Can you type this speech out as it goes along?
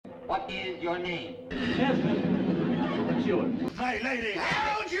What is your name? Nesmith. What's yours? Hey, lady,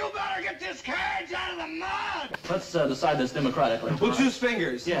 Harold, you better get this carriage out of the mud! Let's decide this democratically. We'll choose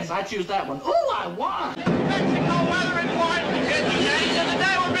fingers. Yes, I choose that one. Ooh, I won! Mexico weather report. The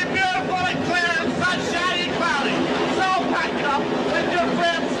day will be beautiful and clear and sunshiny and cloudy. So pack it up with your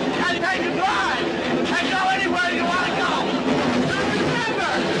friends and take a drive and go anywhere you want to go. And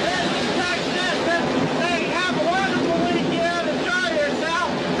remember, this is Mike Nesmith saying have a wonderful weekend. Enjoy yourself.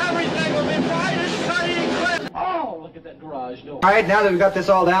 Everything will be bright and sunny and clear. Oh, look at that garage door. All right, now that we've got this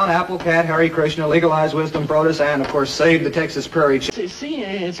all down, Apple, Cat, Hare Krishna, Legalize Wisdom, Brodus, and, of course, Save the Texas Prairie. See,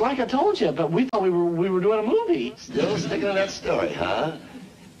 it's like I told you, but we thought we were doing a movie. Still sticking to that story, huh?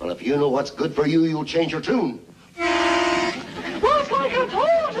 Well, if you know what's good for you, you'll change your tune. Well, it's like I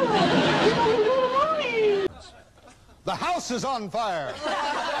told you. We thought we were doing a movie. The house is on fire.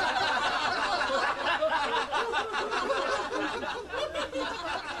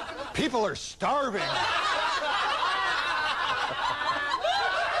 People are starving.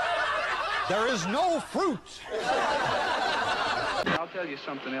 There is no fruit. I'll tell you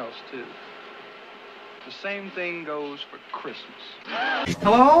something else, too. The same thing goes for Christmas.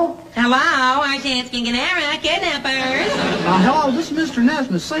 Hello? Hello, our chance Kinganera kidnappers. Hello, this is Mr.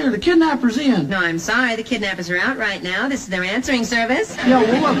 Nesmith. Say, are the kidnappers in? No, I'm sorry, the kidnappers are out right now. This is their answering service. Yeah,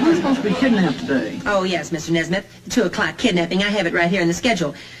 well, look, we're supposed to be kidnapped today. Oh, yes, Mr. Nesmith. The 2 o'clock kidnapping. I have it right here in the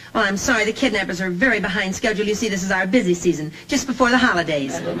schedule. Well, I'm sorry, the kidnappers are very behind schedule. You see, this is our busy season, just before the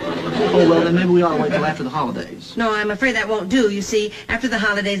holidays. Oh, well, then maybe we ought to wait till after the holidays. No, I'm afraid that won't do. You see, after the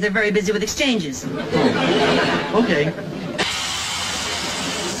holidays, they're very busy with exchanges. Oh. Okay.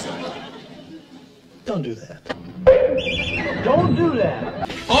 Don't do that. Don't do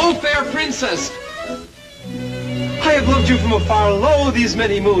that. Oh, fair princess! I have loved you from afar, lo, these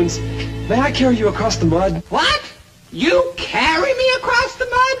many moons. May I carry you across the mud? What? You carry me across the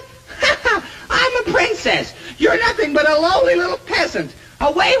mud? I'm a princess. You're nothing but a lowly little peasant,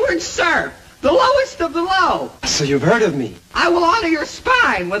 a wayward serf, the lowest of the low. So you've heard of me. I will honor your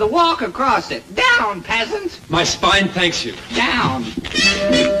spine with a walk across it. Down, peasant. My spine thanks you. Down.